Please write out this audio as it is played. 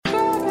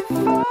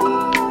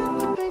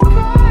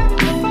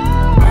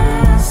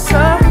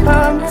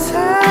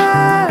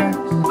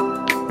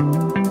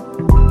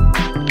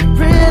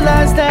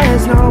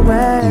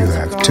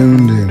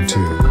tuned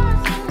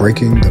into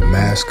Breaking the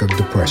Mask of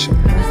Depression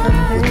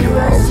with your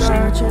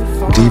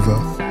host,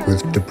 Diva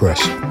with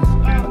Depression.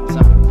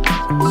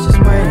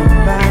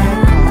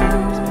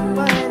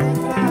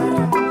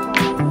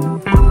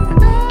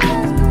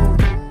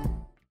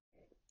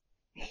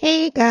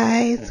 Hey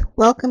guys,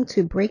 welcome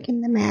to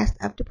Breaking the Mask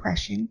of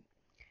Depression,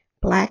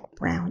 Black,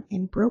 Brown,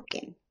 and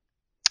Broken.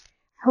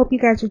 I hope you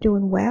guys are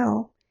doing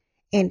well.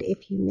 And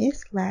if you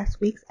missed last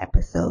week's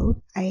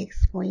episode, I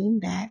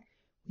explained that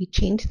we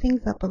changed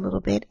things up a little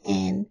bit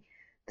and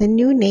the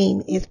new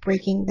name is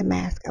Breaking the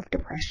Mask of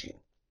Depression.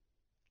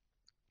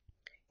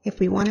 If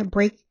we want to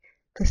break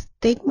the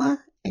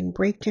stigma and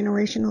break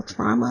generational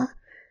trauma,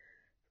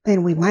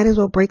 then we might as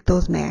well break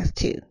those masks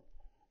too.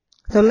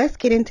 So let's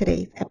get into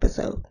today's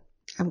episode.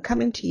 I'm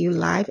coming to you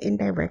live and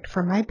direct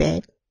from my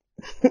bed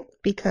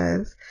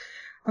because,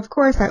 of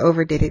course, I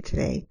overdid it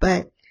today,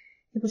 but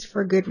it was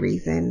for a good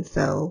reason.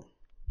 So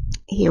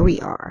here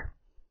we are.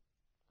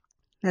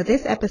 Now,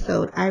 this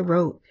episode I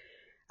wrote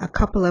a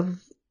couple of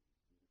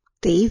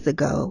days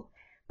ago,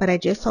 but I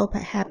just hope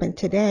it happened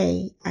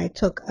today. I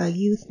took a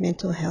youth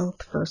mental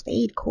health first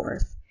aid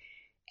course,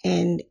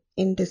 and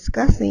in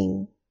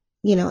discussing,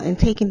 and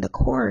taking the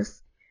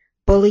course,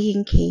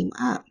 bullying came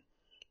up.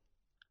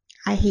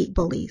 I hate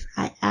bullies.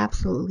 I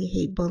absolutely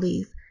hate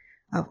bullies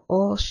of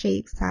all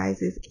shapes,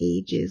 sizes,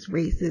 ages,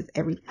 races,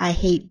 everything. I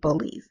hate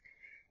bullies.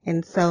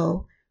 And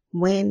so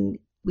when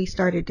we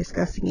started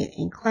discussing it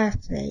in class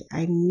today,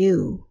 I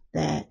knew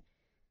that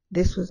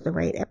this was the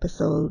right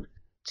episode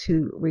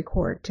to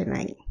record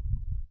tonight.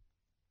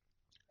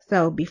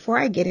 So before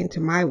I get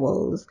into my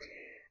woes,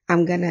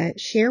 I'm going to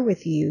share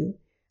with you,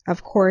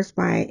 of course,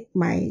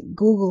 my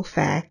Google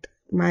fact,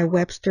 my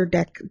Webster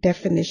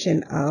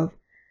definition of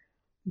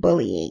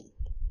bullying.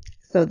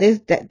 So this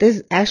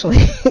actually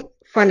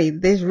funny.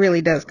 This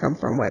really does come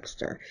from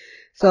Webster.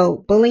 So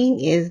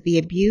bullying is the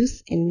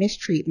abuse and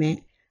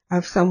mistreatment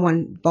of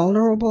someone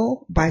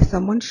vulnerable by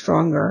someone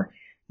stronger,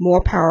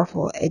 more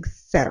powerful,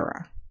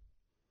 etc.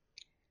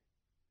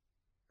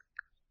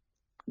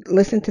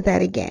 Listen to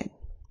that again.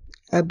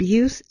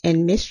 Abuse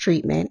and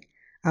mistreatment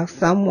of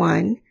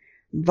someone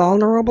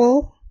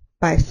vulnerable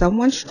by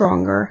someone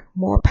stronger,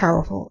 more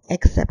powerful,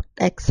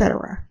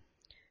 etc.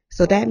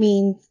 So that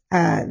means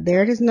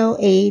there is no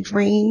age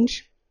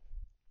range.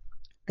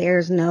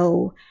 There's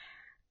no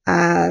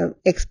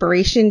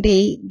expiration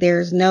date.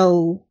 There's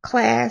no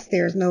class.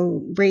 There's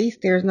no race.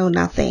 There's no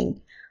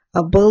nothing.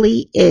 A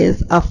bully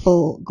is a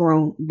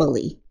full-grown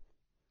bully.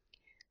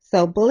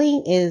 So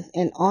bullying is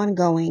an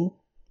ongoing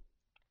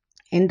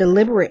and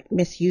deliberate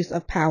misuse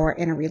of power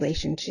in a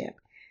relationship.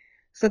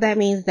 So that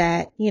means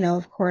that,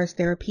 of course,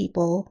 there are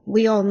people,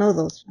 we all know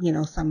those,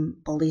 some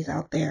bullies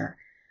out there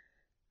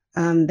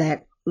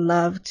that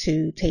love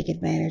to take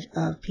advantage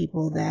of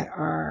people that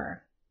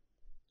are,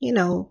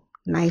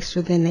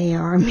 nicer than they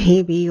are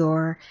maybe,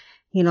 or,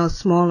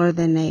 smaller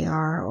than they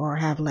are, or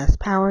have less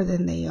power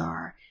than they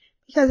are,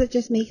 because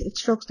it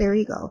strokes their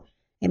ego.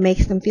 It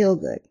makes them feel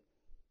good.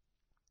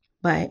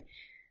 But,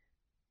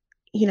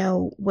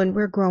 when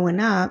we're growing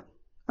up,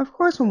 of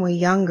course, when we're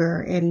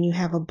younger and you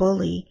have a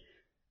bully,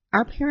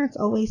 our parents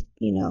always,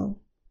 I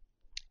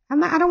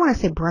don't want to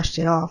say brushed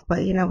it off, but,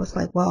 it's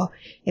like, well,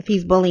 if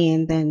he's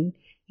bullying, then,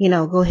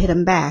 go hit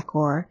him back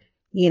or,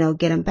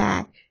 get him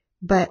back.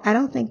 But I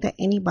don't think that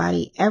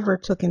anybody ever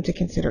took into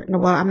consideration,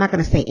 well, I'm not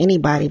going to say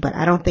anybody, but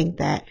I don't think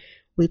that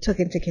we took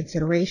into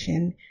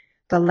consideration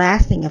the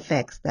lasting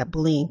effects that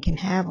bullying can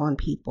have on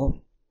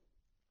people.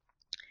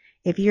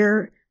 If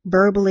you're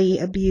verbally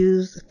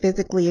abused,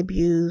 physically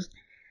abused,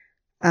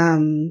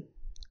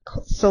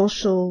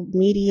 social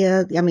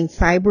media,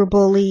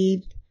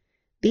 cyberbullied,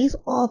 these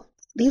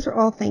are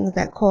all things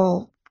that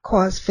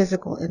cause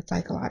physical and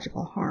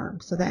psychological harm.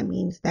 So that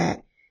means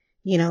that,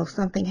 if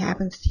something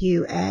happens to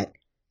you at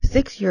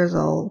 6 years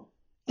old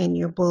and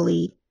you're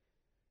bullied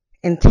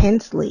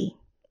intensely,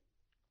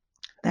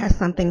 that's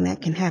something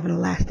that can have a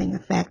lasting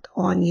effect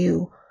on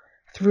you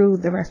through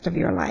the rest of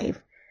your life.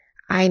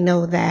 I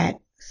know that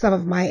some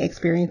of my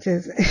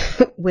experiences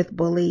with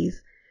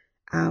bullies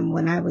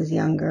when I was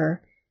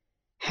younger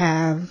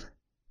have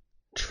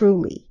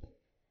truly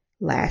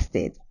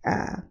lasted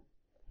a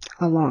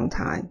long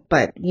time.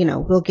 But,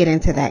 we'll get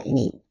into that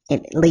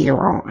later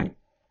on.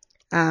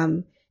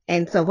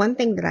 And so one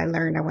thing that I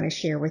learned I want to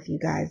share with you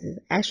guys is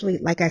actually,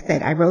 like I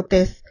said, I wrote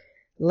this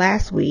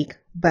last week,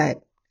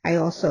 but I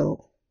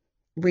also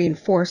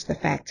reinforced the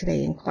fact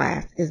today in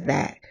class is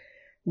that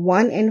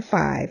 1 in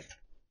 5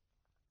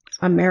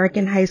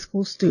 American high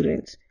school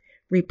students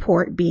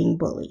report being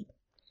bullied.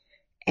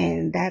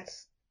 And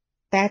that's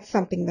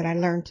something that I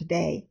learned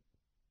today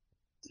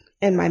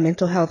in my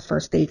mental health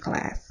first aid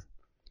class.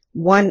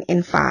 1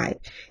 in 5.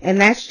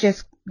 And that's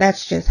just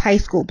high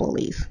school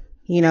bullies.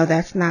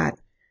 That's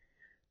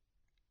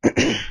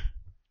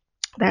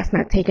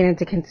not taken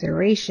into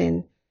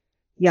consideration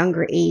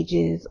younger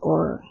ages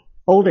or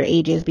older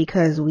ages,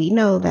 because we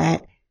know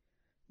that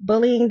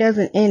bullying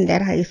doesn't end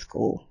at high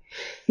school.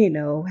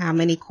 How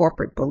many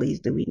corporate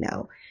bullies do we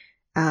know?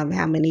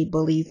 How many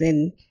bullies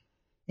in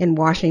in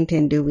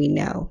Washington do we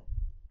know?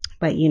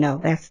 But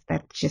that's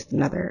just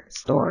another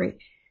story.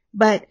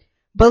 But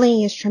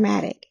bullying is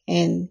traumatic,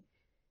 and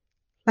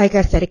like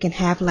I said, it can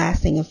have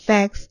lasting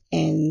effects,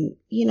 and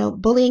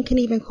bullying can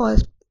even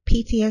cause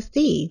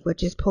PTSD,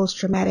 which is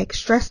post-traumatic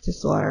stress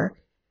disorder,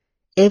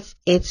 if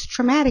it's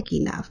traumatic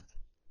enough.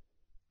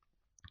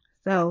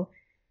 So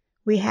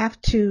we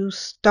have to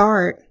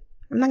start.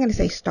 I'm not going to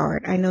say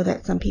start. I know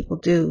that some people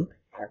do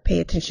pay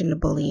attention to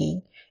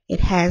bullying. It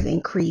has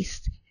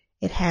increased.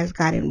 It has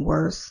gotten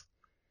worse,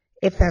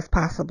 if that's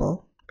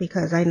possible,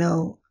 because I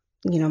know,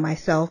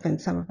 myself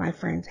and some of my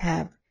friends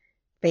have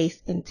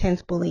faced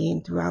intense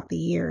bullying throughout the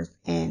years,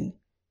 and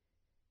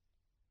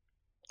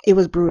it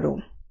was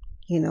brutal,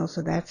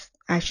 so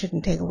I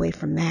shouldn't take away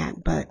from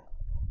that. But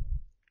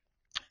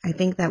I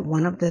think that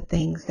one of the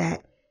things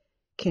that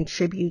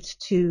contributes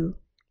to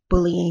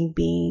bullying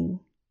being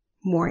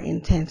more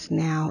intense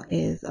now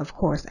is, of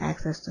course,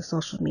 access to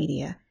social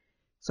media.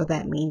 So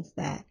that means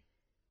that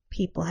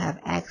people have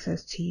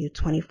access to you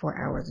 24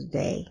 hours a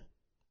day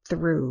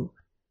through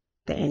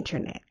the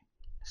internet.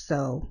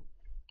 So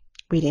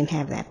we didn't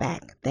have that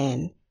back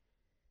then,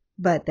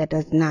 but that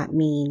does not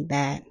mean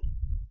that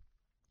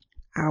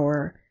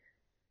our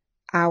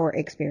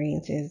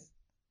experiences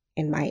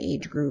in my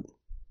age group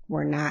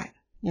were not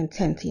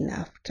intense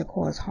enough to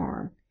cause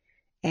harm.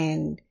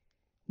 And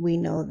we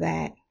know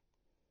that,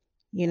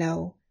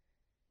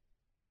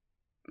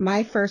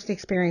 my first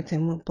experience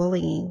in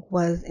bullying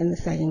was in the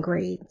second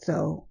grade.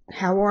 So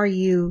how old are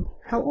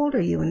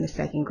you in the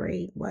second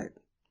grade? What,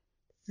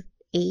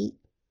 8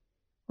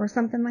 or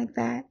something like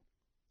that?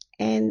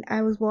 And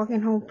I was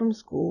walking home from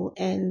school,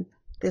 and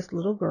this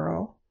little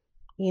girl,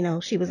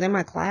 she was in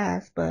my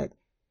class, but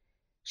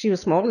she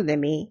was smaller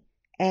than me,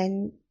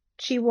 and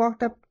she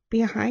walked up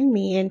behind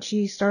me and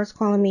she starts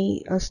calling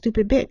me a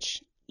stupid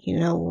bitch,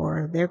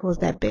 or there goes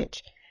that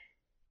bitch.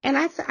 And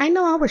I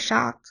know I was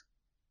shocked,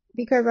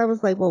 because I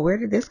was like, well, where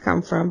did this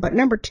come from? But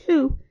number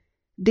 2,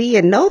 do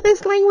you know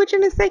this language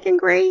in the second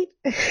grade?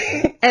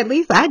 At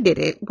least I did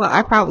it. Well,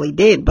 I probably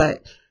did,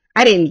 but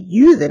I didn't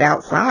use it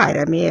outside.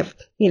 I may have,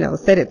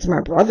 said it to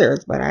my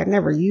brothers, but I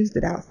never used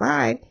it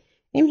outside.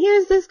 And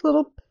here's this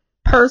little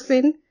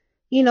person,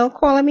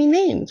 calling me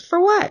names for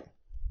what?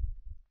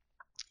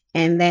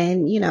 And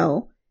then,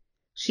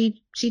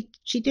 she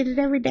did it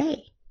every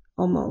day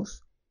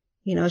almost.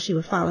 She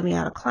would follow me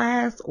out of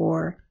class,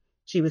 or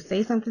she would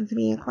say something to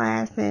me in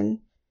class, and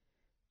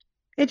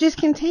it just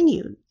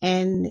continued.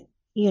 And,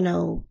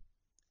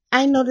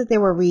 I know that there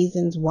were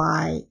reasons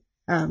why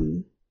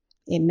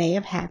it may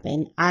have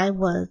happened. I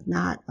was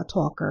not a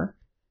talker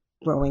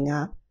growing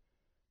up.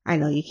 I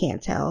know you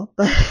can't tell,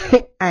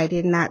 but I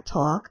did not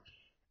talk.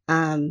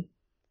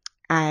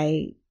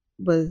 I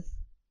was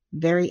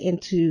very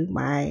into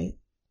my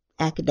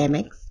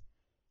academics.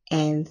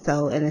 And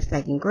so in the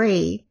second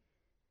grade,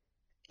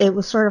 it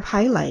was sort of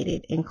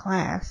highlighted in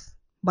class,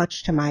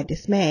 much to my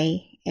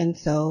dismay. And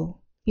so,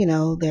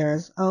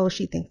 there's, oh,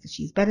 she thinks that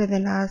she's better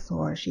than us,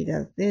 or she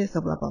does this,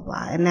 or blah, blah,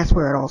 blah. And that's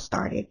where it all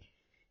started.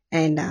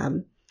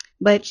 And,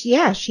 but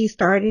yeah, she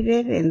started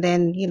it. And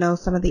then,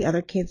 some of the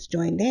other kids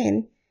joined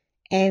in,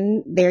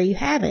 and there you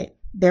have it.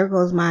 There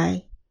goes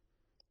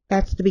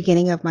that's the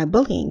beginning of my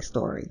bullying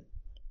story.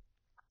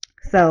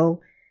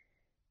 So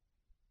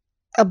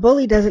a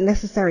bully doesn't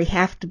necessarily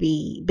have to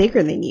be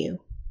bigger than you.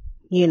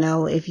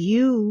 If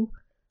you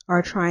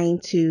are trying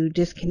to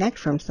disconnect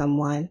from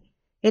someone,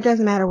 it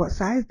doesn't matter what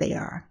size they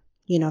are.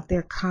 If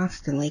they're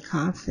constantly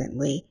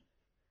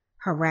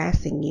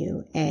harassing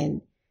you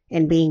and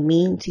being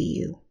mean to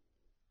you,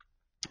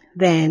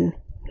 then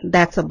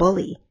that's a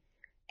bully.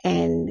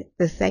 And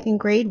the second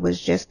grade was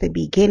just the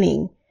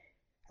beginning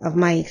of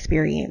my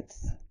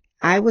experience.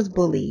 I was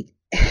bullied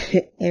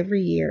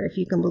every year, if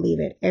you can believe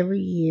it,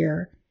 every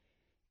year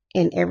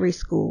in every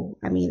school.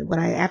 I mean,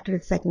 after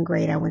the second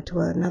grade, I went to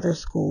another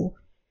school,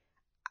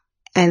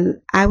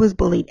 and I was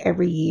bullied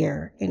every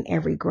year in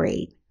every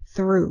grade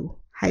through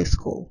high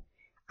school.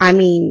 I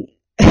mean,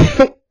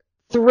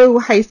 through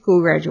high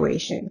school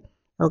graduation.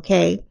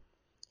 Okay.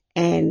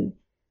 And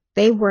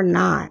they were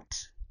not,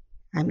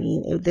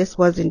 this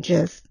wasn't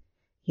just,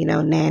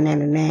 na, na, na,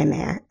 na,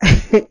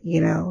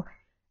 na.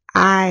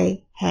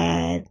 I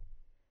had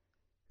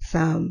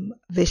some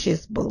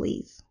vicious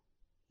bullies.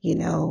 In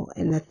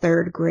the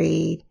third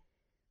grade,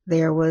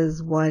 there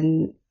was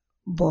one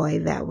boy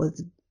that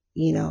was,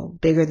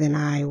 bigger than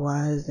I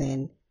was.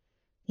 And,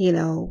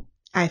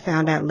 I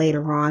found out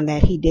later on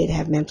that he did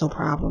have mental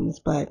problems,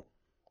 but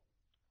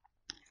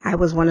I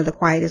was one of the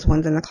quietest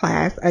ones in the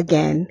class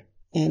again.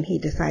 And he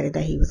decided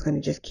that he was going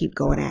to just keep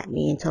going at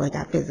me until it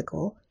got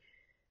physical.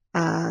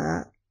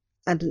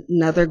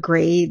 Another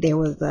grade, there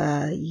was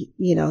a,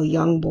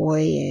 young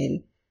boy,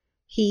 and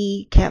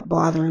he kept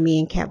bothering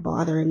me.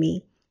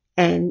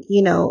 And,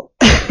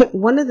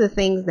 one of the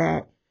things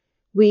that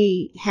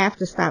we have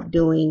to stop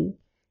doing,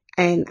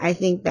 and I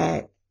think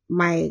that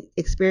my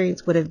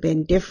experience would have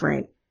been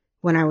different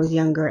when I was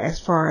younger as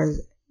far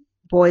as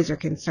boys are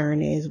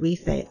concerned, is we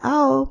say,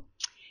 oh,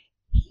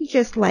 he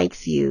just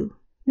likes you.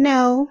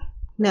 No,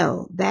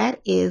 No,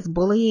 that is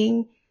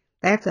bullying.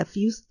 That's a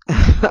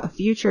a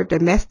future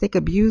domestic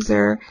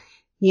abuser.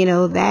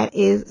 That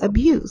is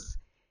abuse.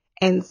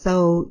 And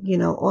so,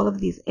 all of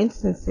these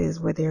instances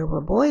where there were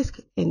boys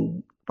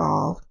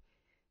involved,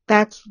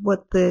 that's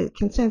what the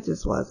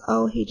consensus was.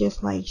 Oh, he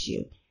just likes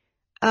you.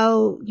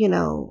 Oh,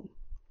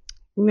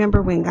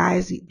 remember when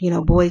guys,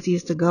 boys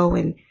used to go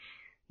and,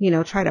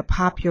 try to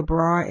pop your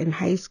bra in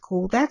high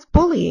school? That's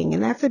bullying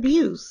and that's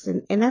abuse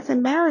and that's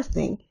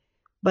embarrassing.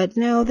 But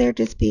no, they're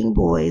just being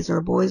boys, or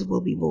boys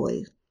will be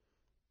boys.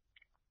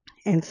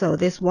 And so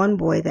this one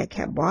boy that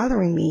kept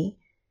bothering me,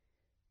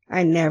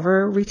 I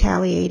never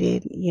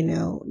retaliated,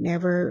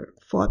 never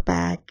fought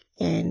back.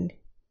 And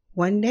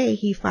one day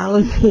he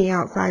followed me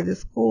outside the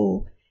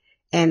school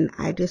and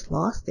I just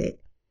lost it,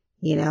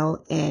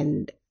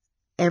 and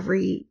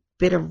every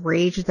bit of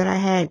rage that I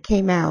had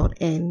came out,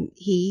 and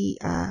he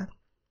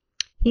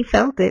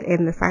felt it.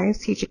 And the science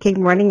teacher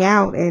came running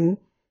out, and,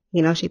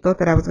 she thought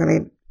that I was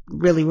going to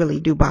really, really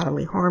do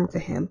bodily harm to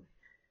him.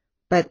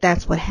 But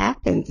that's what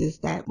happens, is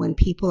that when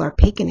people are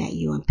picking at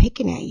you,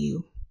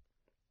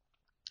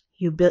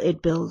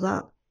 it builds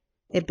up.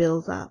 It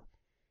builds up.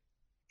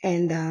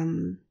 And,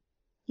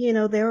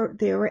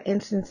 there were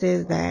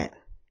instances that,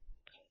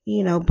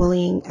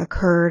 bullying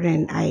occurred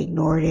and I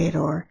ignored it,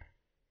 or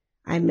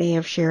I may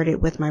have shared it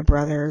with my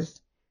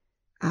brothers.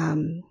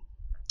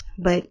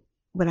 But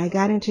when I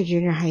got into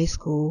junior high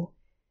school,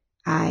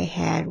 I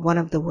had one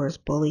of the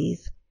worst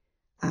bullies.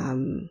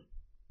 And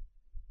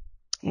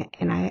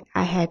I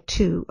had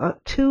two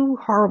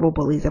horrible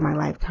bullies in my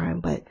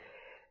lifetime, but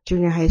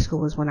junior high school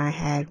was when I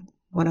had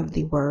one of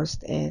the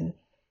worst, and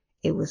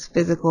it was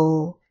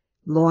physical.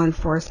 Law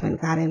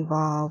enforcement got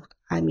involved.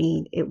 I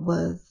mean, it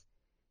was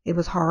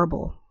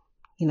horrible.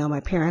 My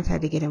parents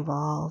had to get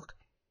involved.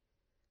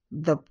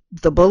 The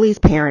bully's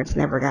parents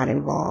never got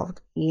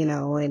involved,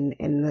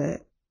 and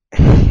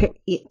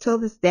till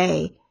this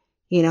day,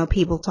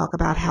 people talk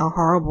about how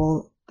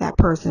horrible that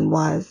person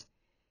was,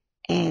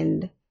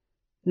 and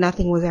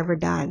nothing was ever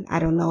done. I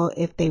don't know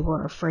if they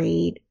were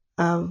afraid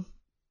of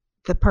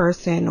the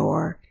person,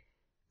 or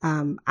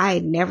I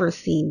had never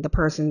seen the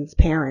person's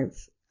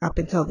parents up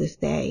until this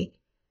day.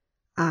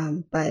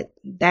 But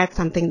that's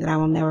something that I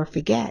will never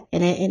forget.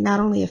 And it not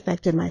only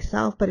affected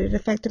myself, but it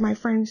affected my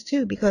friends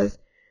too, because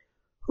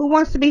who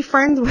wants to be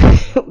friends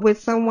with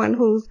someone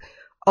who's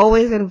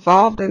always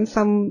involved in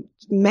some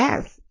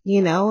mess,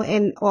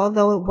 and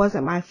although it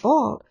wasn't my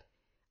fault,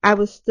 I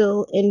was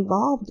still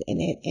involved in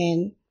it.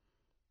 And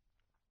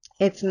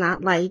it's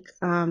not like,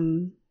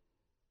 my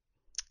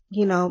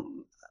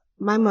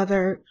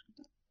mother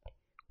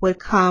would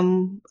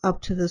come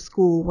up to the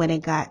school when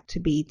it got to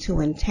be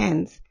too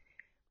intense,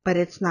 but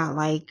it's not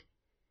like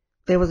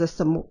there was a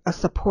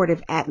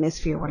supportive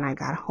atmosphere when I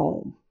got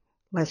home.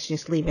 Let's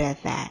just leave it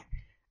at that.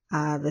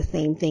 The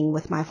same thing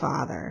with my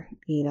father.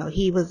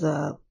 He was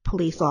a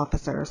police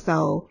officer.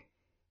 So,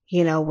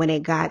 when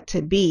it got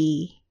to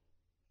be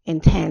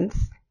intense,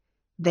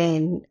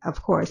 then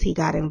of course he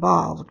got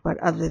involved. But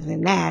other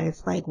than that,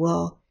 it's like,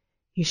 well,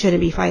 you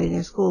shouldn't be fighting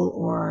in school,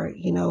 or,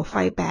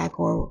 fight back,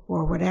 or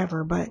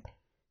whatever. But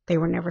they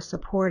were never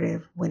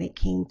supportive when it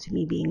came to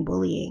me being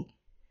bullying.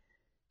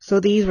 So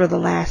these were the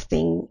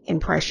lasting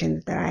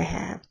impressions that I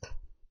have.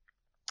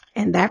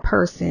 And that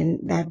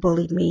person that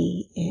bullied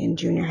me in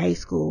junior high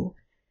school,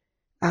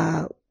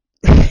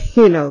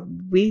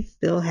 we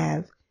still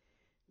have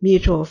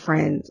mutual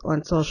friends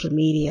on social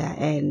media.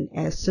 And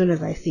as soon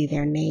as I see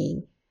their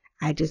name,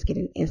 I just get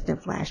an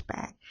instant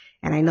flashback.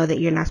 And I know that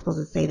you're not supposed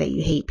to say that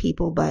you hate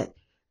people, but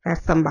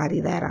that's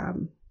somebody that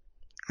I'm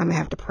going to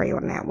have to pray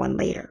on that one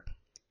later.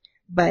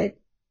 But,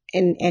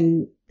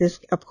 and this,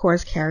 of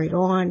course, carried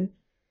on.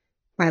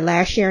 My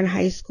last year in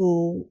high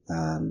school,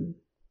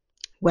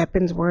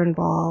 weapons were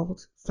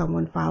involved.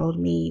 Someone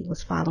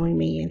was following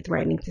me and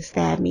threatening to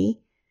stab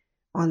me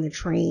on the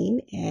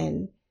train,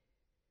 and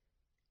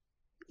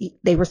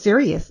they were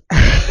serious.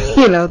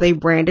 They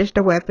brandished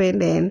a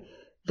weapon and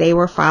they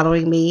were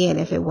following me. And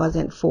if it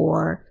wasn't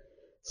for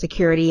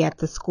security at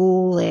the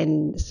school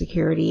and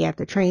security at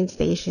the train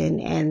station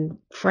and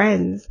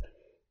friends,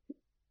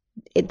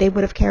 they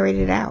would have carried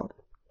it out.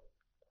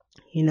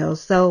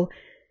 So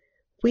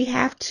we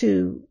have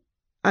to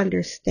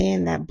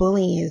understand that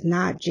bullying is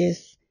not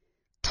just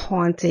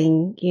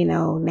taunting,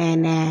 nah,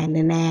 nah,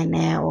 nah, nah,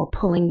 nah, or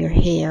pulling your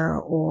hair,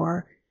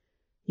 or,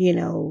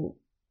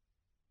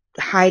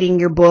 hiding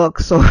your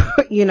books, or,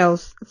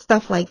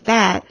 stuff like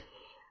that.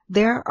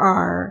 There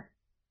are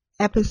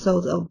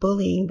episodes of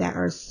bullying that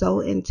are so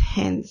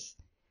intense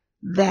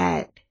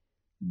that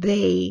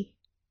they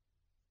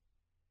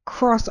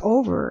cross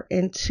over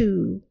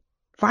into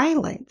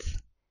violence,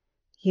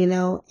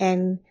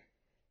 and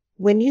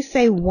when you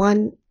say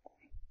one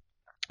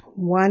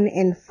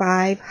in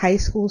 5 high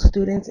school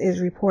students is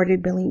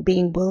reported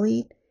being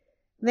bullied,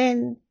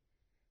 then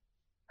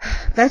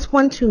that's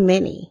one too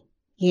many,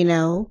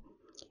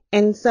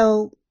 and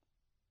so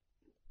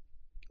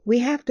we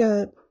have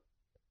to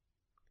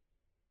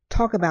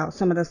talk about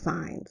some of the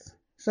signs.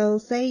 So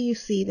say you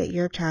see that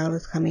your child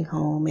is coming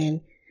home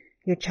and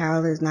your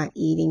child is not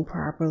eating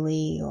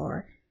properly,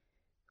 or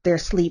their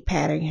sleep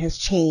pattern has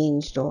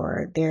changed,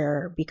 or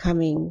they're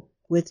becoming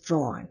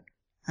withdrawn,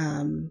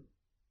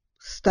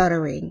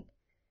 stuttering,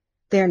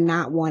 they're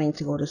not wanting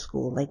to go to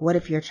school. Like, what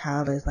if your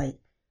child is like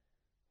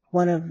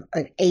one of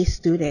an A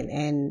student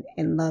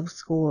and loves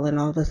school, and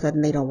all of a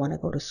sudden they don't want to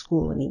go to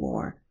school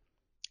anymore?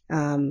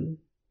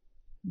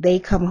 They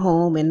come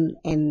home and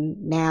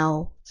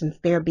now, since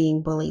they're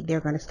being bullied,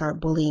 they're going to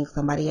start bullying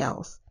somebody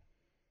else.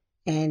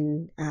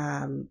 And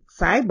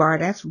sidebar,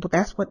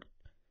 that's what,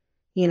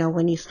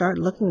 when you start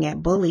looking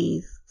at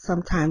bullies,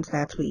 sometimes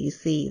that's what you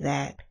see,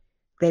 that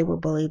they were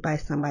bullied by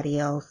somebody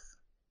else,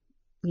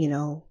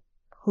 who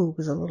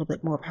was a little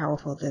bit more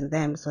powerful than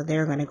them. So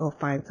they're going to go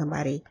find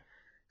somebody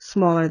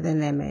smaller than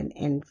them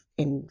and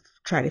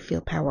try to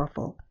feel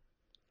powerful.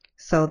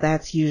 So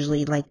that's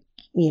usually like,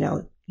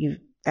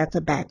 that's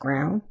a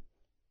background.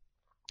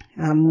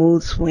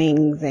 Mood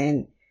swings,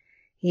 and,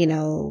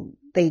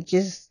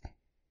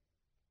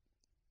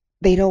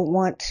 they don't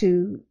want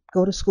to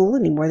go to school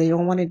anymore. They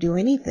don't want to do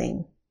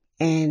anything.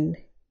 And,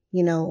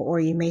 or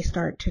you may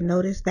start to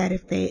notice that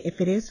if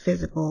it is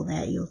physical,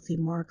 that you'll see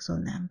marks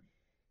on them,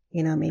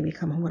 maybe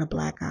come home with a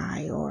black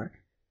eye, or,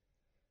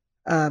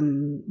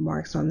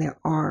 marks on their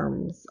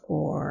arms,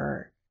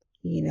 or,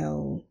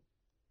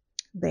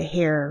 the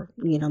hair,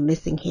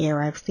 missing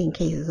hair. I've seen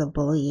cases of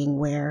bullying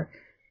where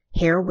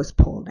hair was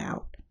pulled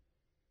out,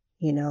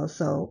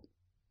 so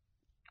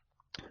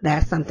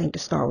that's something to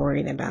start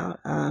worrying about.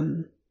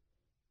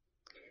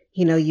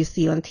 You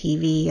see on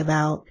TV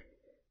about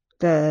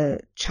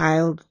the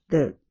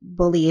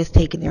bully is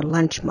taking their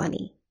lunch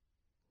money.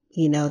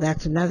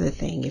 That's another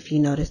thing. If you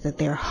notice that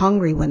they're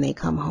hungry when they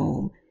come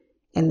home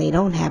and they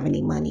don't have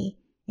any money,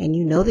 and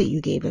you know that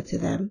you gave it to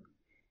them,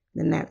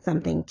 then that's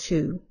something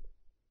to,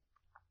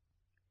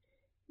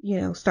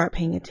 start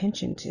paying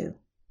attention to.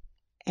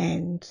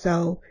 And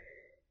so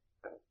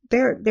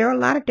there are a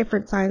lot of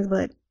different signs,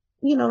 but,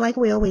 like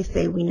we always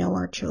say, we know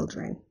our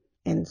children.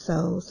 And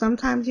so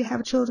sometimes you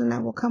have children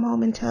that will come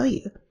home and tell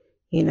you,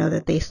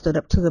 that they stood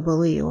up to the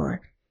bully,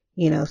 or,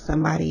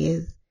 somebody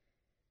is,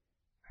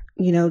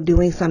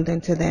 doing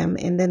something to them.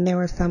 And then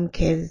there are some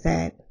kids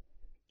that,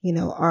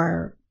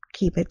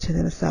 keep it to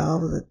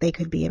themselves, that they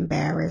could be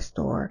embarrassed,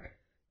 or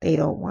they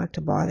don't want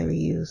to bother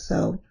you.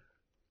 So,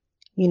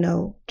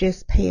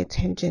 just pay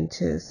attention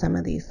to some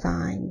of these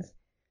signs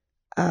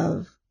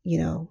of,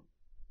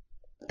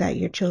 that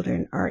your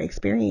children are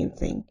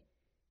experiencing.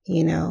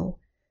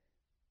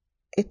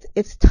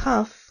 It's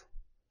tough,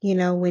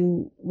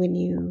 when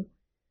you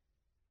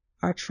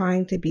are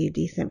trying to be a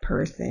decent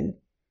person,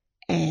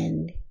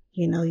 and,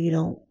 you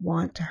don't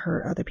want to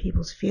hurt other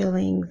people's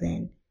feelings,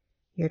 and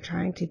you're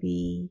trying to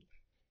be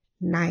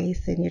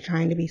nice, and you're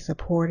trying to be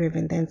supportive,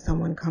 and then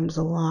someone comes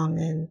along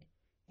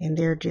and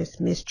they're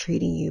just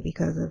mistreating you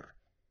because of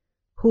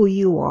who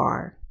you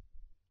are,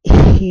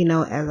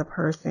 as a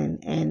person.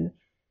 And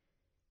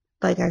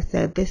like I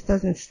said, this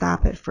doesn't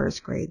stop at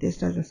first grade. This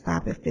doesn't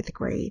stop at fifth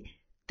grade.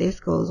 This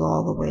goes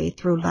all the way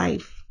through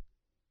life.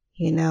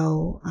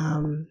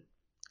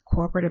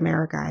 Corporate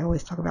America, I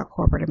always talk about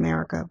corporate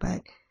America,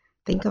 but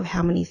think of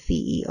how many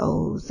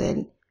CEOs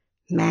and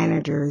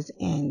managers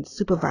and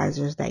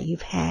supervisors that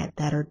you've had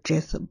that are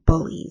just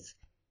bullies,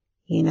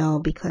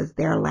 because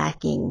they're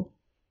lacking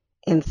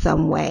in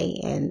some way,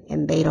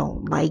 and they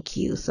don't like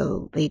you,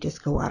 so they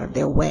just go out of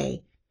their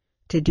way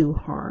to do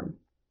harm.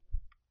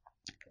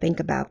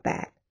 Think about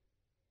that.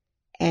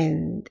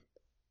 And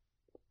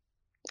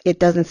it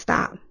doesn't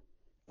stop.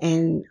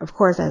 And of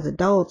course, as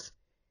adults,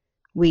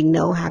 we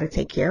know how to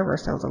take care of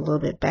ourselves a little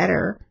bit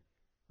better,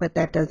 but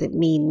that doesn't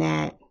mean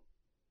that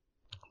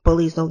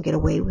bullies don't get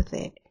away with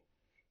it.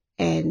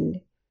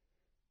 And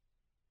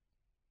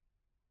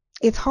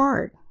it's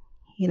hard,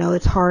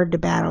 it's hard to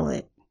battle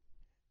it.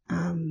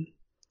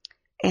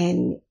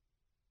 And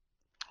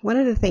one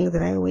of the things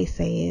that I always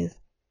say is,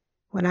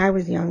 when I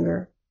was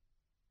younger,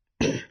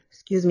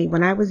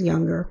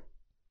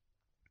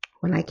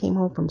 when I came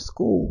home from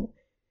school,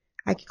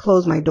 I could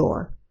close my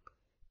door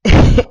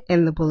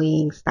and the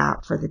bullying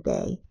stopped for the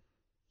day,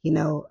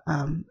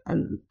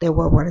 and there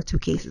were one or two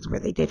cases where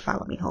they did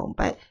follow me home,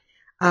 but,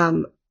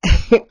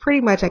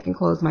 pretty much I can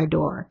close my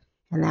door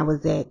and that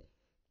was it.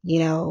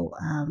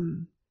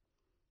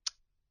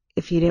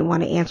 If you didn't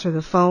want to answer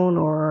the phone,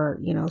 or,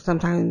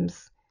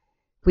 sometimes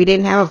we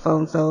didn't have a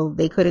phone, so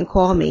they couldn't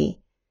call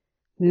me.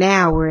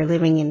 Now we're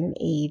living in an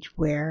age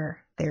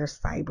where there's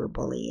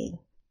cyberbullying,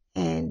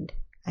 and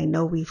I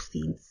know we've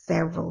seen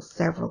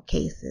several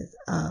cases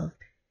of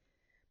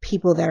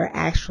people that are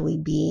actually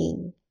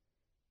being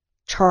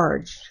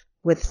charged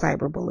with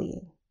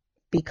cyberbullying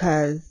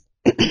because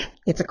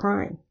it's a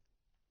crime,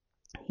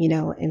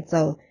 and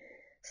so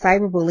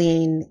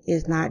cyberbullying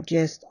is not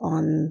just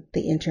on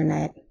the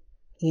internet,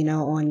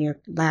 on your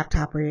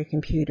laptop or your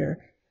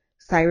computer.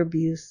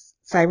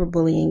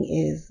 Cyberbullying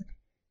is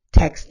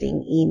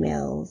texting,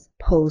 emails,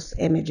 posts,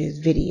 images,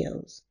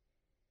 videos.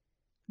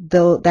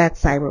 Though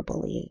that's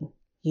cyberbullying,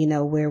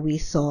 where we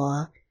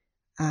saw,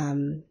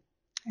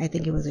 I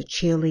think it was a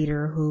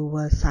cheerleader who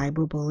was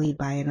cyberbullied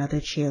by another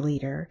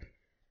cheerleader.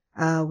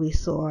 We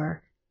saw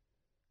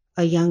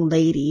a young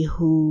lady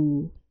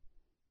who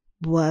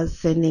was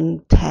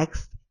sending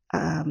texts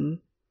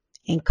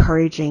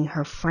encouraging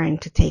her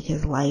friend to take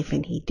his life,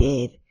 and he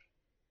did.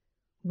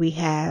 We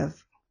have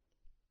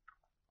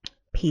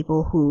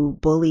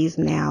bullies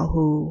now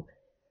who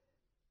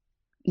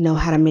know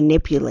how to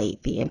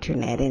manipulate the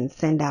internet and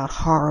send out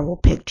horrible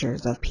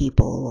pictures of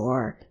people,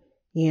 or,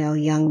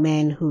 young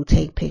men who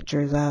take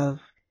pictures of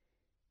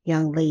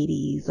young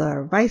ladies,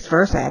 or vice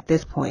versa at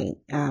this point.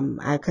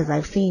 Because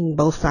I've seen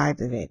both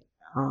sides of it.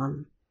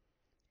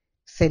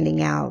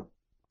 Sending out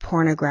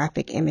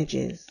pornographic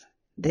images.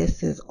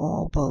 This is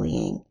all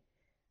bullying.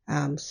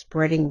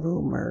 Spreading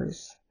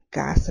rumors,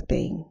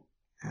 gossiping,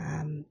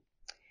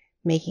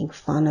 making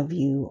fun of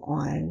you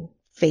on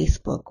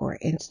Facebook or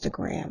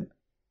Instagram.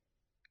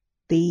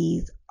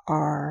 These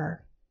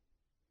are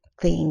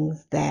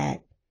things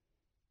that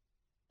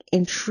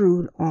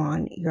intrude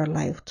on your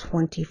life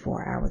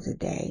 24 hours a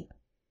day.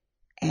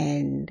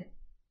 And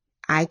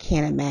I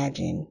can't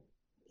imagine,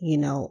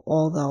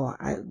 although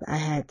I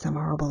had some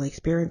horrible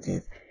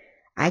experiences,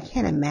 I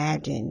can't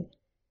imagine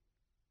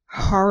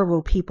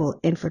horrible people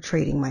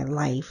infiltrating my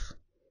life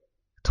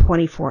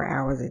 24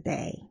 hours a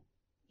day.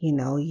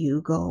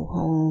 You go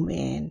home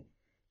and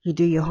you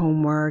do your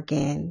homework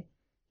and,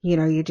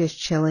 you're just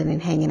chilling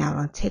and hanging out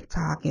on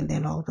TikTok, and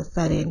then all of a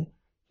sudden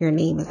your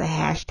name is a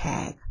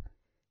hashtag,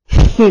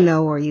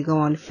 or you go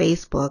on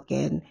Facebook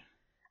and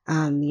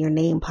your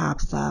name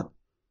pops up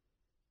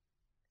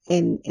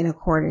in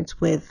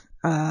accordance with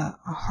a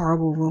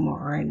horrible rumor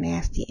or a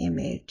nasty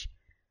image,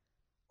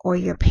 or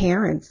your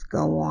parents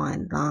go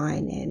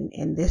online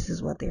and this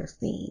is what they're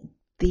seeing.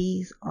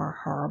 These are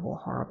horrible,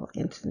 horrible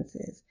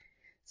instances.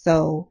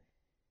 So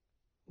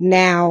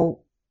now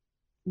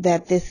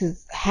that this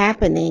is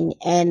happening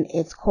and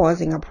it's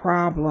causing a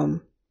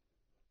problem,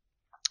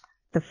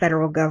 the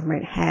federal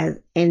government has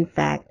in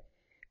fact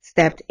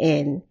stepped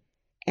in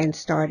and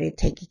started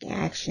taking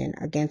action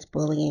against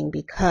bullying,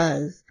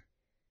 because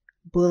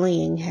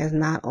bullying has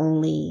not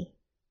only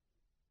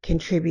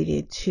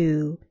contributed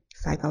to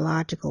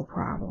psychological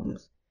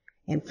problems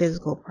and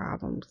physical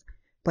problems,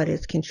 but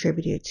it's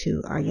contributed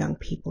to our young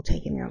people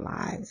taking their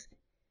lives.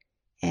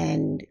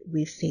 And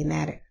we've seen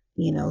that,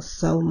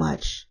 so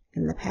much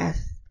in the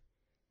past,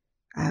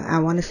 I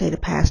want to say the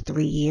past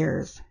 3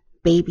 years.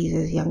 Babies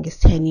as young as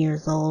 10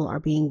 years old are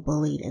being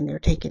bullied and they're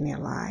taking their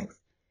lives,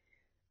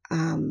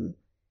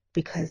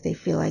 because they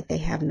feel like they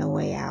have no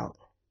way out.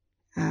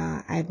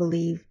 I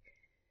believe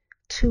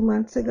 2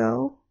 months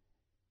ago,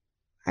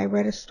 I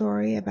read a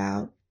story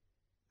about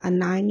a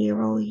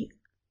 9-year-old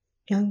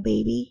young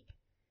baby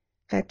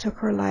that took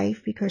her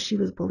life because she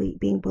was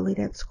being bullied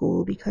at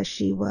school because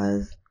she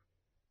was,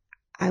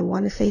 I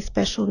want to say,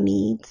 special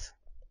needs.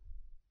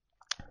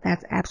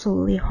 That's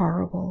absolutely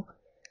horrible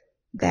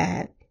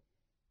that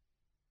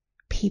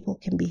people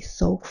can be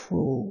so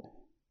cruel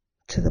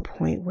to the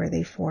point where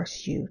they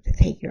force you to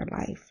take your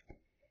life.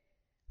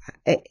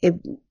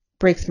 It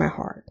breaks my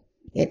heart.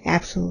 It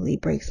absolutely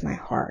breaks my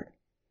heart.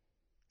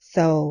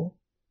 So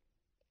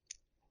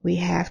we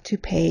have to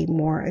pay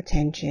more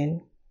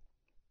attention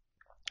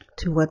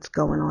to what's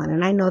going on.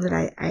 And I know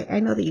that I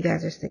know that you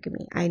guys are sick of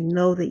me. I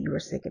know that you are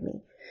sick of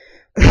me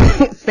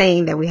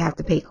saying that we have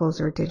to pay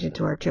closer attention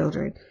to our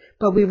children.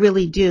 But we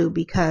really do,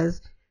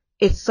 because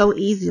it's so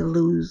easy to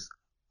lose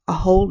a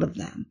hold of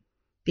them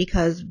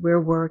because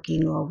we're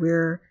working, or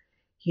we're,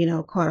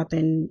 caught up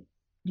in,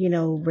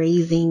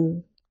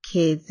 raising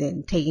kids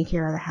and taking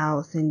care of the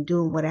house and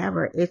doing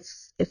whatever.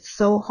 It's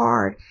so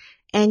hard.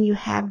 And you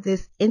have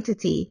this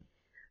entity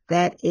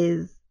that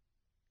is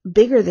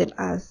bigger than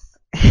us,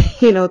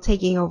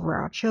 taking over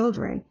our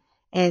children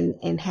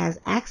and has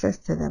access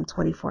to them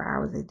 24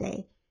 hours a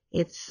day.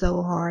 It's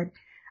so hard.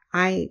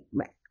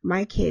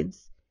 My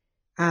kids,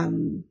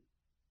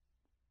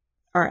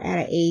 are at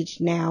an age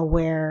now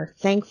where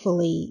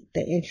thankfully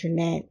the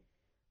internet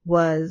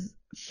was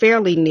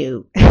fairly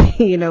new,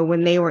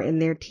 when they were in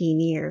their teen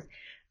years.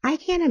 I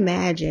can't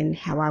imagine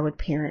how I would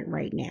parent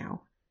right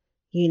now,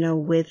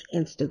 with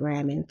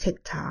Instagram and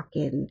TikTok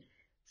and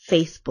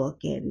Facebook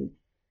and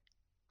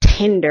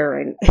Tinder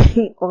and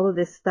all of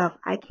this stuff.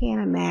 I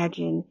can't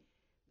imagine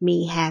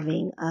me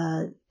having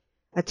a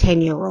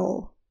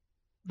 10-year-old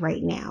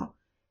right now.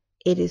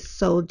 It is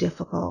so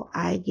difficult.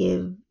 I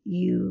give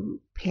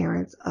you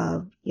parents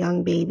of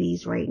young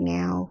babies right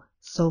now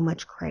so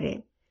much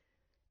credit.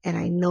 And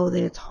I know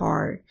that it's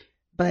hard,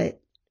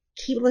 but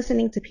keep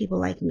listening to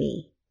people like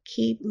me.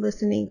 Keep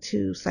listening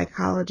to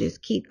psychologists.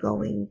 Keep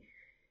going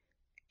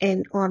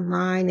and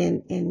online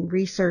and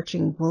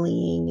researching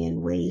bullying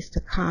and ways to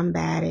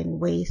combat and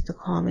ways to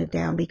calm it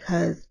down,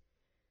 because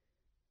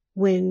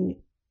when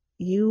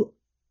you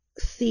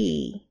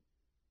see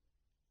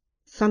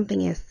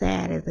something as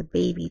sad as a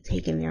baby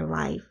taking their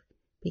life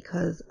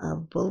because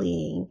of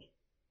bullying,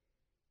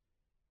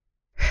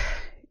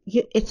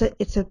 it's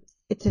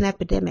an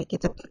epidemic.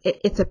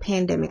 It's a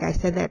pandemic. I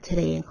said that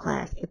today in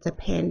class. It's a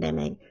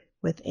pandemic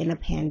within a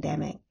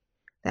pandemic.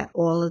 that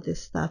all of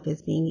this stuff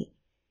is being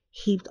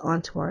heaped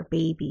onto our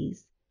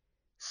babies.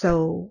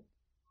 So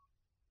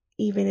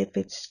even if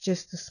it's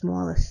just the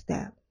smallest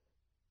step,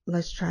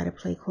 let's try to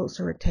pay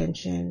closer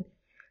attention.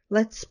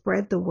 Let's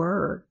spread the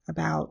word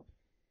about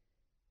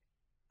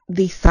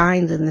these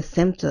signs and the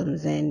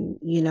symptoms. And,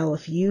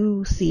 if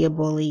you see a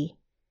bullying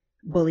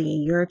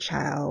your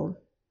child,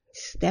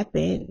 step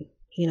in,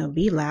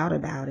 be loud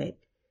about it.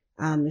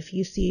 If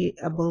you see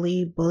a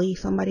bully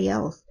somebody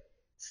else,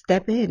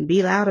 step in,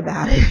 be loud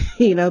about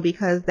it,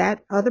 because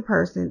that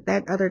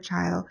other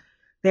child,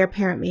 their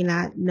parent may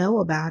not know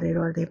about it,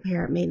 or their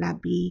parent may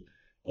not be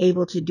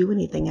able to do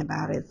anything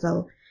about it.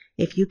 So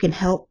if you can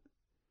help,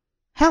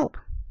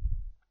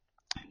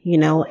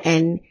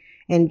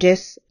 and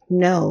just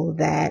know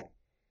that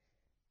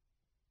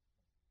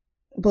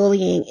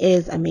bullying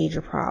is a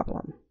major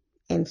problem.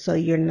 And so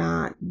you're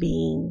not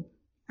being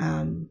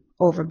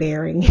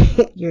overbearing.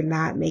 You're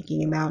not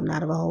making a mountain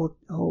out of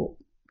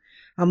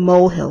a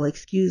molehill,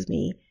 excuse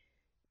me.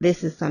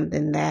 This is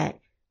something that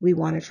we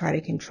want to try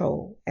to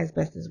control as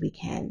best as we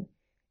can.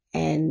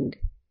 And,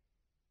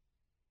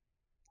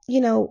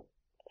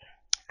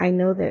 I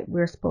know that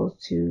we're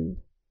supposed to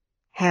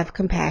have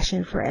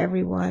compassion for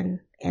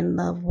everyone and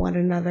love one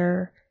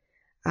another.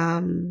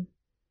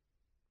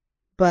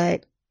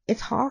 But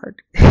it's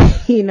hard,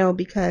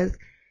 because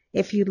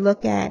if you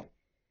look at,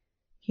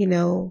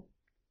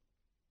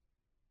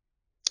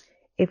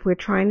 if we're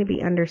trying to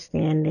be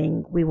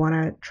understanding, we want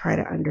to try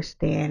to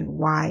understand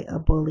why a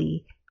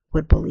bully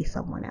would bully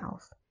someone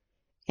else.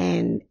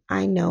 And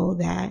I know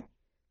that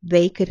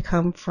they could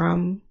come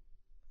from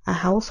a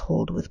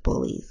household with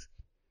bullies,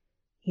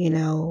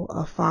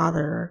 a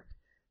father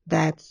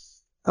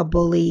that's a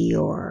bully,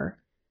 or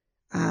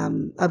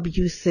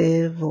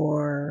abusive,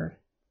 or,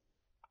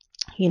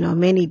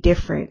 many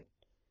different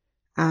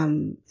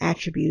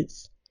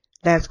attributes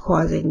that's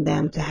causing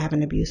them to have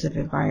an abusive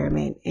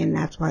environment, and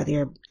that's why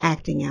they're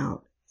acting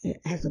out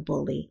as a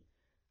bully.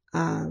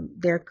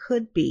 There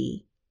could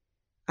be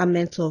a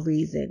mental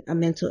reason, a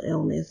mental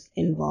illness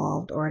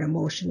involved, or an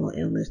emotional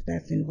illness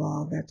that's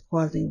involved that's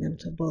causing them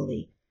to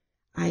bully.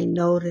 I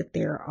know that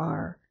there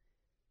are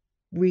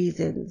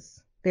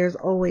reasons. There's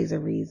always a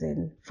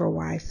reason for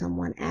why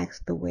someone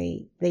acts the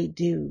way they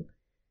do.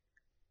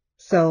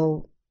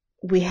 So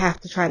we have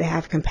to try to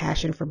have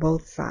compassion for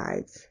both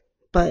sides.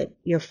 But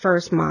your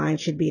first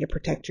mind should be to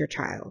protect your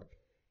child.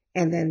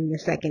 And then your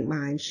second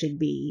mind should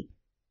be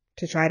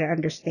to try to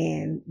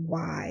understand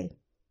why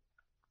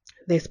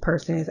this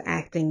person is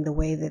acting the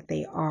way that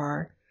they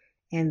are.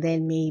 And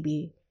then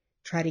maybe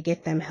try to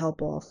get them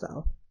help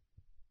also.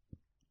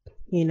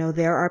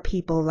 There are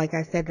people, like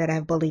I said, that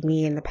have bullied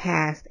me in the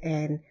past.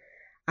 And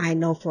I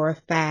know for a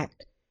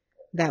fact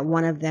that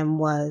one of them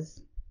was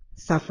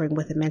suffering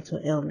with a mental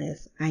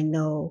illness. I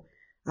know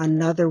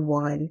another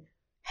one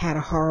had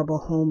a horrible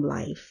home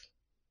life.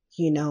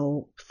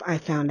 I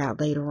found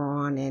out later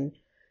on. And,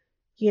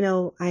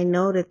 I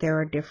know that there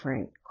are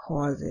different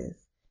causes,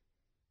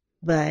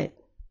 but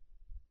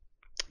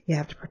you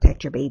have to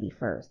protect your baby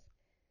first.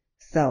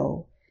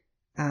 So,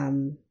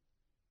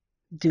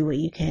 do what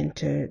you can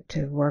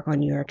to work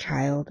on your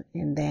child,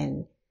 and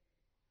then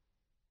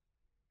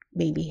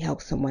maybe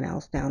help someone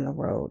else down the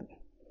road.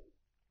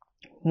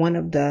 One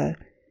of the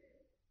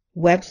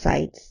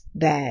websites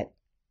that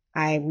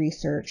I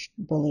researched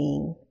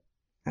bullying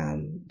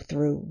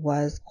through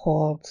was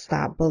called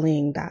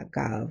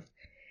stopbullying.gov.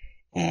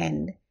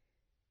 And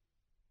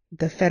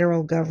the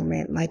federal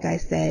government, like I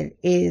said,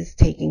 is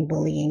taking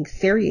bullying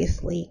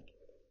seriously.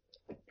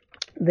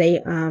 They,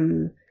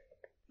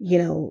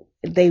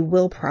 they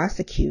will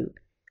prosecute,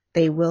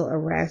 they will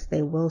arrest,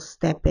 they will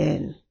step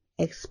in,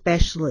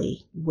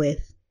 especially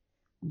with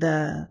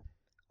the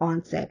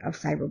onset of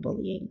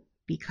cyberbullying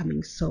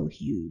becoming so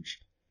huge.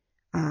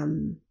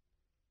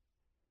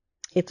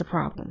 It's a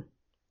problem.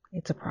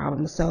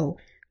 So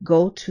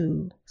go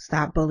to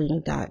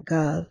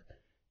stopbullying.gov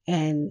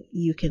and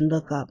you can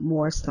look up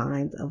more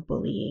signs of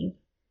bullying.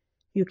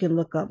 You can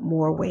look up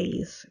more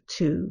ways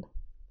to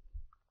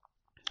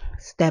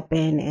step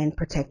in and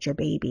protect your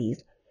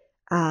babies.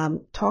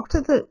 Talk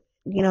to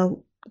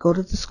go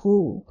to the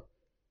school,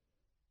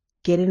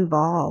 get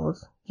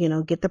involved,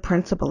 get the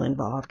principal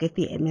involved, get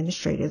the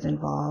administrators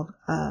involved.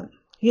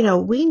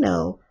 We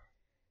know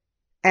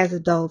as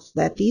adults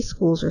that these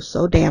schools are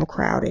so damn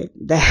crowded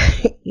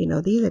that,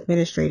 these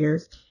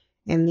administrators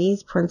and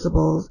these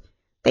principals,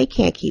 they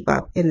can't keep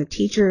up. And the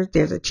teachers,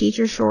 there's a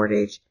teacher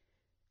shortage.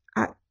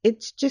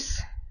 It's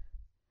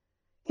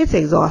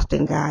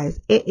exhausting, guys.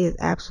 It is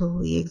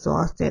absolutely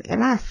exhausting.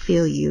 And I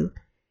feel you,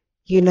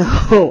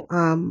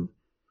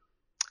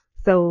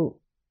 so,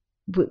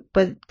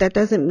 but that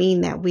doesn't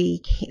mean that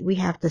we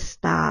have to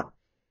stop,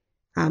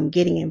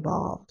 getting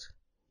involved.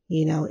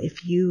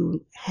 If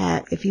you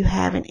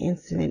have an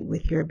incident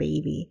with your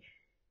baby,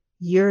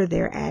 you're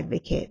their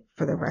advocate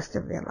for the rest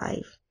of their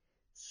life.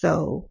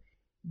 So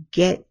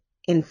get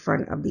in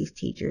front of these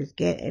teachers,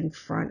 get in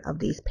front of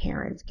these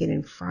parents, get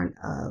in front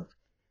of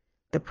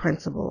the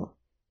principal.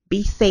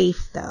 Be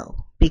safe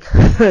though,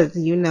 because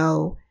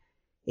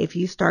if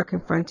you start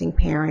confronting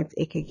parents,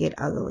 it could get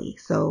ugly.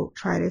 So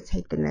try to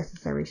take the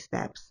necessary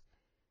steps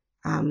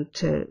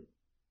to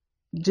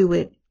do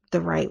it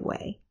the right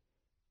way,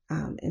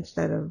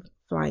 instead of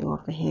flying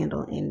off the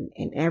handle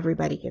and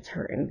everybody gets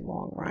hurt in the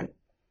long run.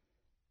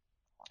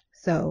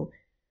 So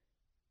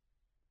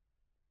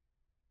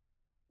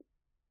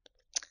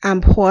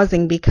I'm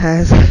pausing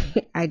because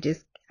I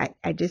just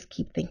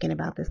keep thinking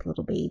about this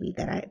little baby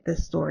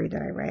this story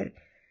that I read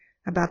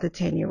about the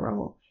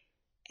 10-year-old.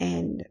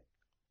 And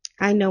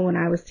I know when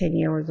I was 10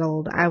 years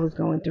old, I was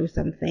going through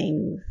some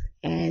things,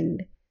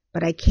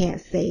 but I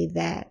can't say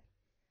that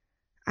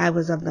I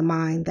was of the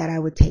mind that I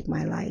would take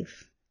my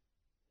life,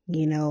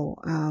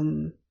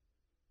 and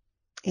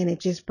it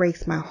just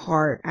breaks my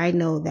heart. I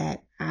know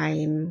that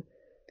I'm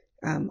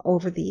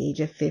over the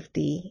age of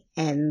 50,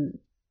 and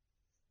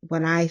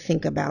when I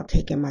think about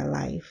taking my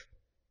life,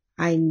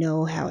 I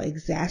know how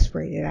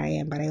exasperated I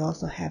am, but I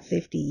also have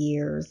 50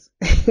 years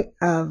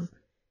of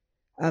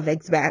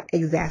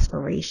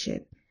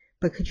exasperation.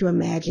 But could you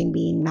imagine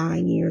being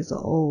 9 years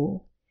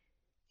old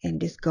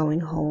and just going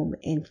home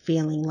and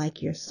feeling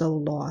like you're so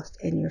lost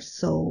and you're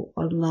so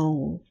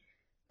alone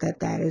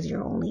that is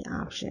your only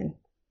option?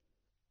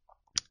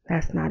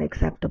 That's not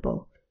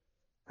acceptable.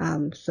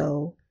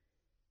 So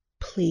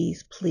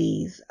please,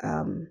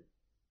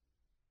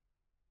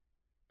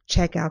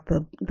 check out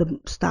the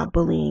Stop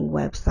Bullying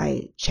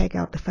website. Check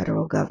out the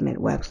federal government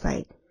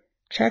website.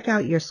 Check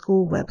out your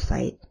school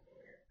website.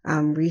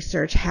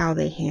 Research how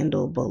they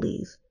handle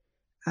bullies.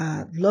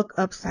 Look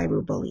up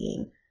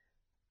cyberbullying.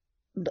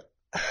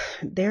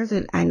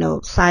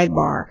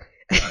 Sidebar.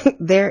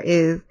 There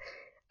is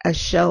a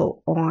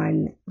show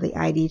on the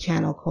ID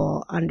channel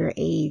called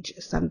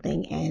Underage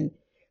something, and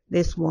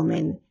this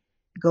woman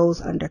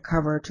goes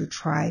undercover to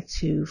try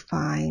to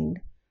find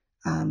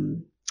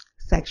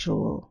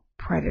sexual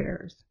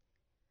predators.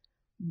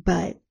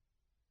 But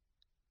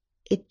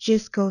it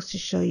just goes to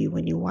show you,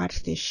 when you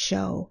watch this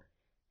show,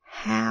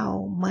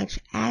 how much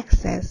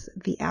access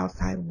the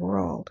outside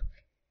world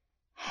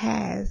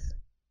has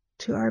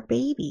to our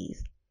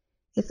babies.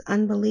 It's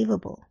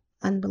unbelievable.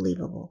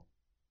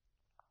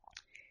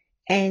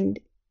 And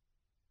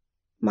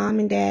mom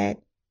and dad,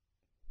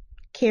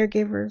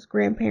 caregivers,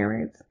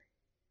 grandparents,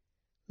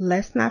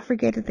 let's not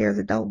forget that there's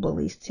adult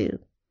bullies too.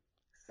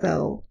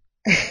 So,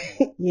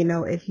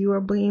 if you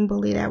are being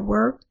bullied at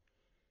work,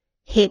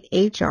 hit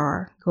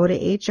HR, go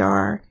to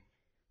HR,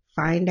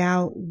 find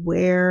out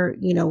where,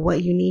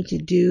 what you need to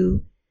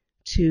do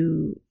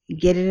to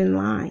get it in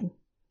line,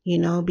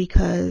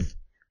 because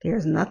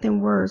there's nothing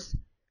worse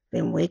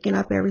than waking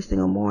up every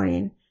single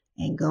morning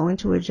and going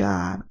to a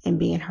job and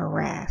being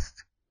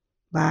harassed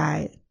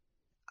by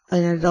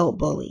an adult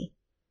bully.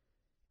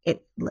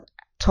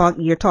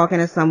 You're talking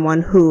to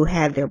someone who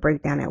had their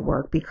breakdown at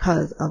work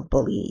because of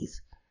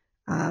bullies.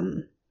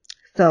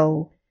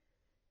 So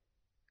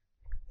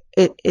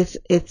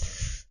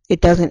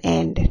it doesn't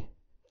end,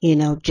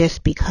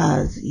 just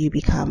because you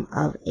become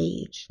of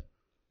age.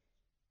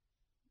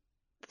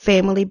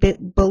 Family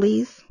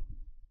bullies.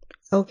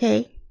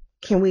 Okay.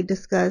 Can we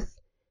discuss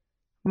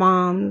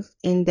moms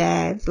and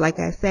dads? Like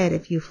I said,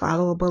 if you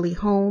follow a bully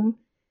home,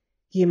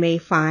 you may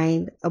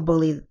find a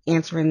bully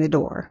answering the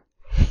door,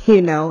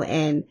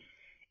 and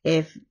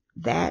if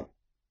that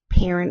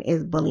parent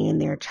is bullying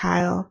their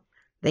child,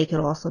 they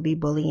could also be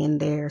bullying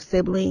their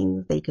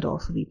siblings. They could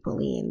also be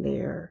bullying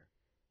their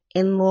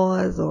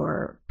in-laws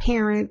or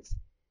parents.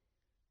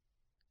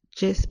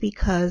 Just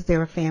because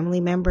they're a family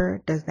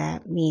member, does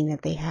that mean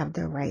that they have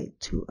the right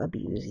to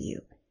abuse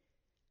you?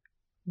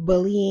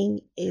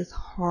 Bullying is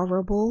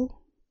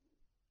horrible.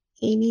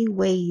 Any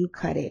way you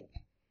cut it,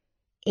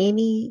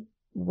 any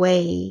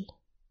way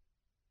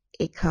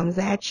it comes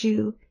at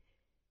you,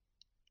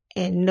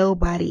 and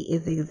nobody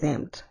is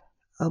exempt.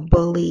 A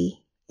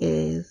bully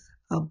is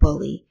a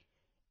bully,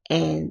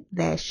 and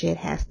that shit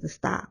has to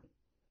stop,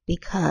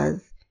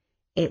 because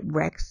it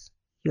wrecks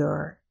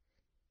your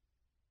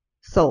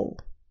soul.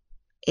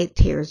 It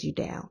tears you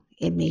down.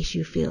 It makes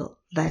you feel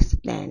less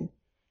than,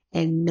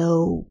 and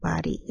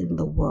nobody in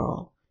the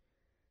world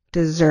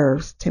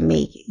deserves to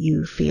make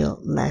you feel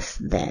less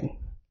than.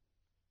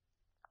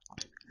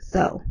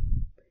 So,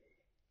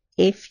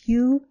 if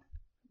you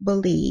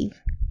believe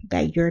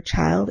that your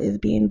child is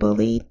being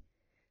bullied,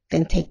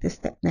 then take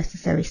the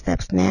necessary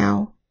steps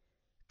now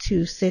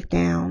to sit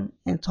down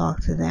and talk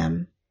to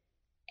them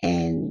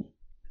and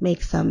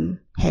make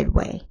some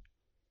headway.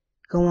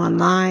 Go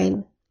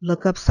online,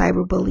 look up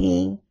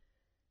cyberbullying,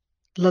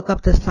 look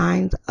up the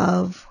signs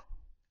of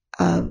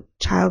a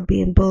child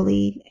being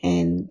bullied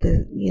and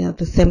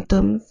the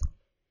symptoms.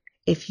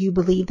 If you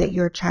believe that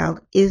your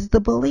child is the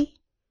bully,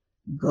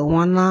 go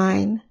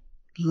online,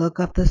 look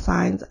up the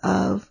signs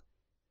of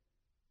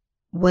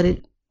what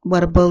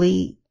a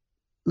bully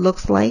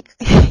looks like.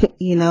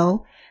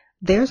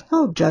 There's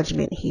no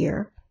judgment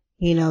here.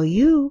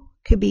 You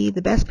could be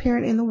the best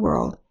parent in the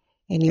world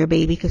and your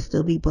baby could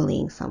still be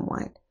bullying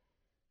someone.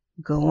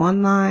 Go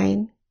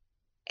online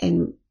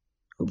and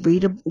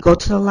go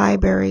to the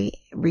library,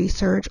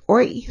 research,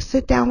 or you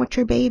sit down with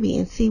your baby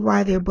and see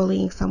why they're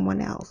bullying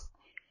someone else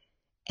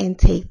and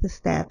take the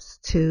steps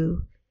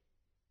to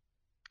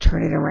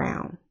turn it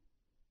around.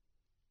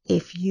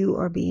 If you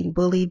are being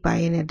bullied by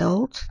an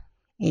adult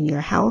in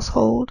your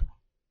household,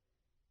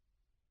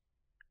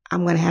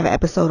 I'm going to have an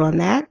episode on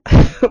that.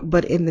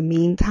 But in the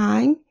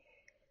meantime,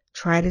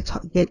 try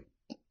to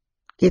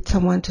get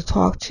someone to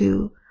talk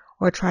to,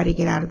 or try to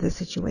get out of the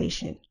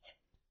situation.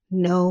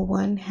 No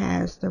one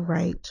has the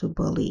right to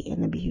bully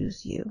and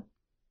abuse you.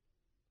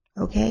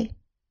 Okay?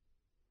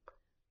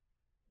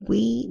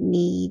 We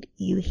need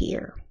you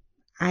here.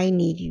 I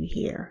need you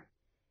here.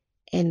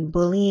 And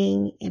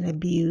bullying and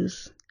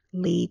abuse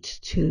leads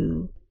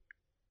to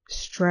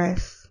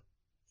stress.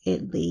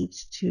 It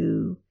leads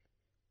to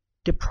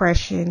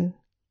depression.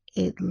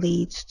 It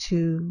leads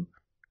to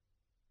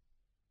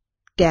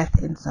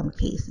death in some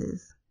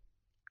cases.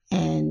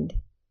 And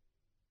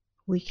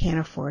we can't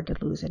afford to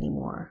lose any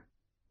more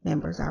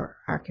members of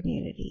our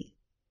community.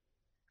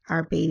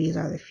 Our babies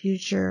are the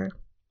future.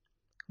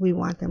 We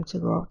want them to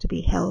grow up to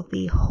be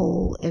healthy,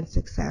 whole, and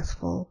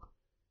successful.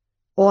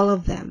 All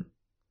of them,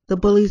 the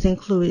bullies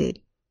included,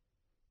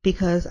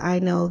 because I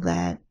know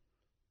that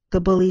the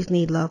bullies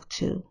need love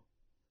too.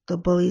 The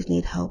bullies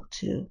need help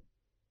too.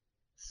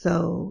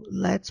 So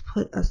let's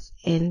put us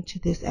into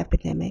this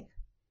epidemic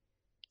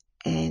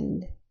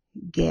and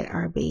get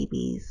our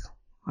babies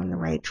on the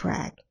right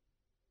track,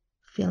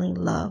 feeling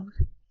loved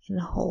and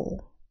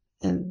whole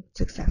and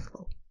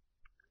successful.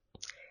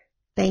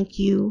 Thank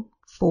you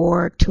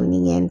for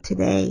tuning in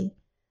today.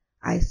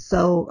 I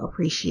so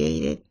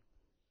appreciate it.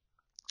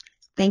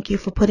 Thank you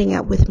for putting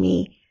up with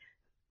me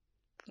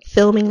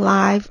filming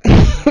live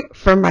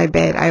from my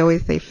bed. I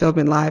always say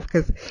filming live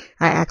because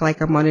I act like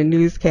I'm on a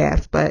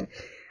newscast, but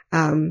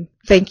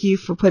thank you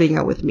for putting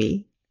up with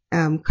me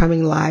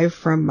coming live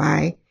from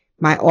my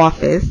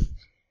office.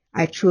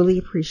 I truly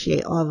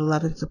appreciate all the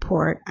love and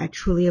support. I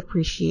truly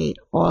appreciate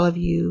all of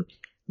you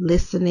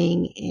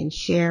listening and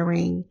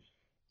sharing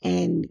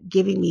and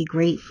giving me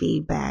great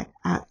feedback.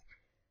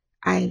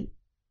 I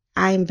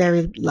am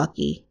very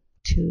lucky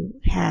to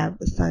have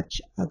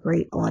such a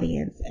great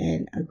audience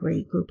and a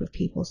great group of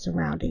people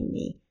surrounding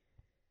me.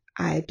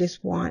 I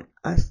just want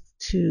us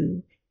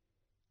to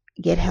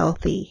get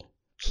healthy,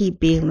 keep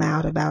being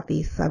loud about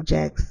these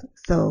subjects.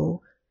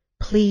 So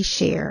please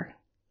share.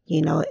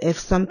 If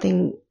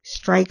something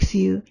strikes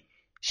you,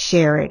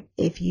 share it.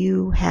 If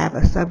you have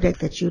a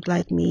subject that you'd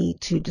like me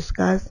to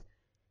discuss,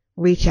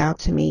 reach out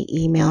to me,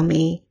 email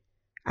me.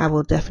 I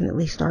will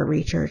definitely start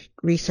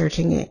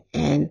researching it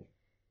and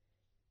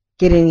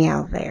getting it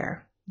out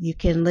there. You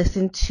can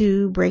listen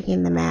to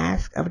Breaking the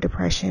Mask of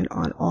Depression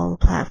on all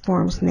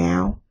platforms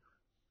now.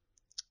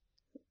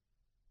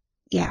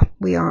 Yeah,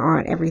 we are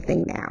on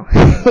everything now.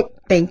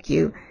 Thank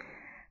you.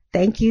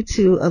 Thank you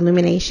to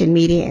Illumination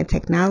Media and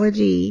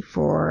Technology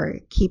for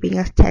keeping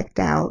us teched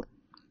out.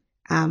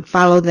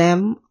 Follow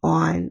them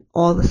on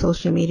all the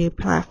social media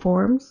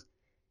platforms.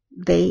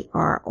 They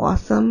are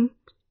awesome.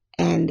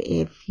 And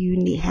if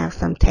you have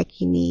some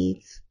techie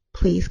needs,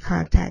 please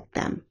contact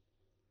them.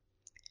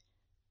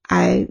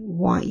 I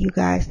want you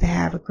guys to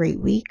have a great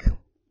week.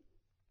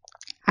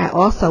 I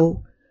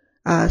also,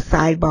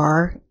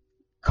 sidebar,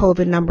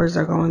 COVID numbers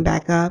are going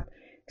back up.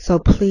 So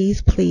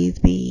please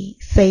be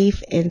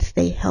safe and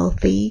stay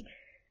healthy.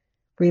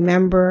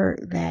 Remember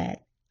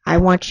that I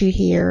want you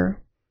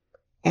here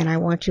and I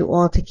want you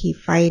all to keep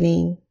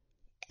fighting.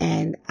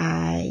 And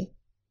I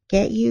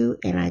get you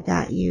and I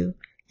got you.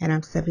 And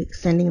I'm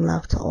sending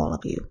love to all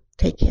of you.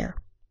 Take care.